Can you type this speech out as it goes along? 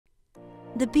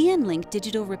The BN-Link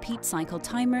digital repeat cycle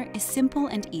timer is simple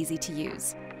and easy to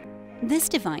use. This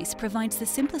device provides the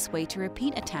simplest way to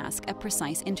repeat a task at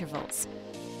precise intervals,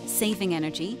 saving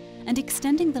energy and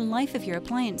extending the life of your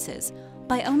appliances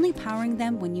by only powering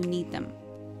them when you need them.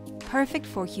 Perfect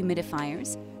for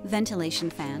humidifiers, ventilation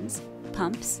fans,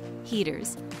 pumps,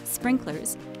 heaters,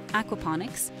 sprinklers,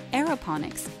 aquaponics,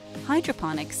 aeroponics,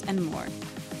 hydroponics, and more.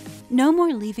 No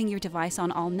more leaving your device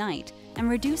on all night and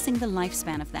reducing the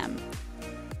lifespan of them.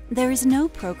 There is no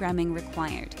programming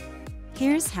required.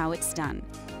 Here's how it's done.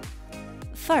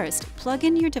 First, plug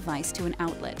in your device to an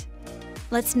outlet.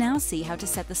 Let's now see how to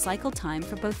set the cycle time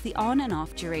for both the on and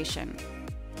off duration.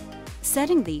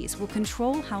 Setting these will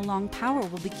control how long power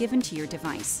will be given to your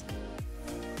device.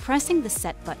 Pressing the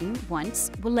Set button once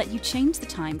will let you change the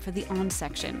time for the on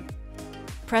section.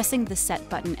 Pressing the Set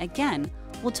button again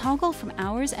will toggle from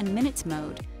hours and minutes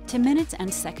mode to minutes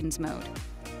and seconds mode.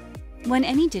 When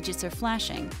any digits are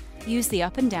flashing, use the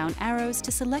up and down arrows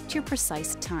to select your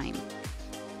precise time.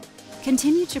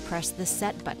 Continue to press the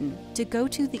Set button to go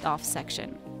to the off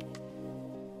section.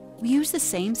 Use the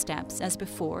same steps as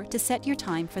before to set your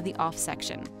time for the off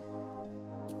section.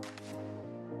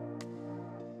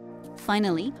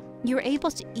 Finally, you're able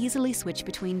to easily switch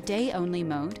between day-only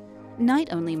mode,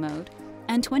 night-only mode,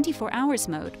 and 24 hours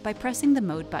mode by pressing the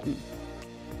Mode button.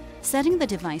 Setting the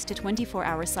device to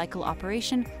 24-hour cycle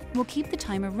operation will keep the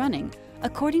timer running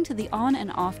according to the on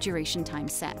and off duration time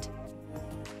set.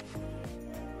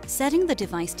 Setting the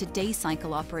device to day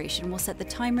cycle operation will set the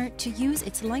timer to use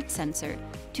its light sensor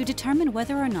to determine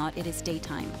whether or not it is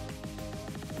daytime.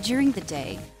 During the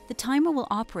day, the timer will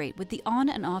operate with the on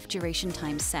and off duration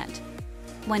time set.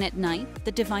 When at night,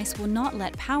 the device will not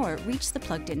let power reach the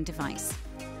plugged-in device.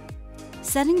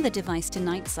 Setting the device to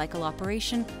night cycle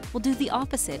operation will do the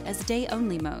opposite as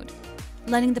day-only mode,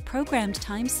 letting the programmed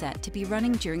time set to be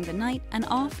running during the night and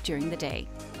off during the day.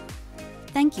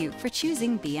 Thank you for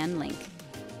choosing BN-Link.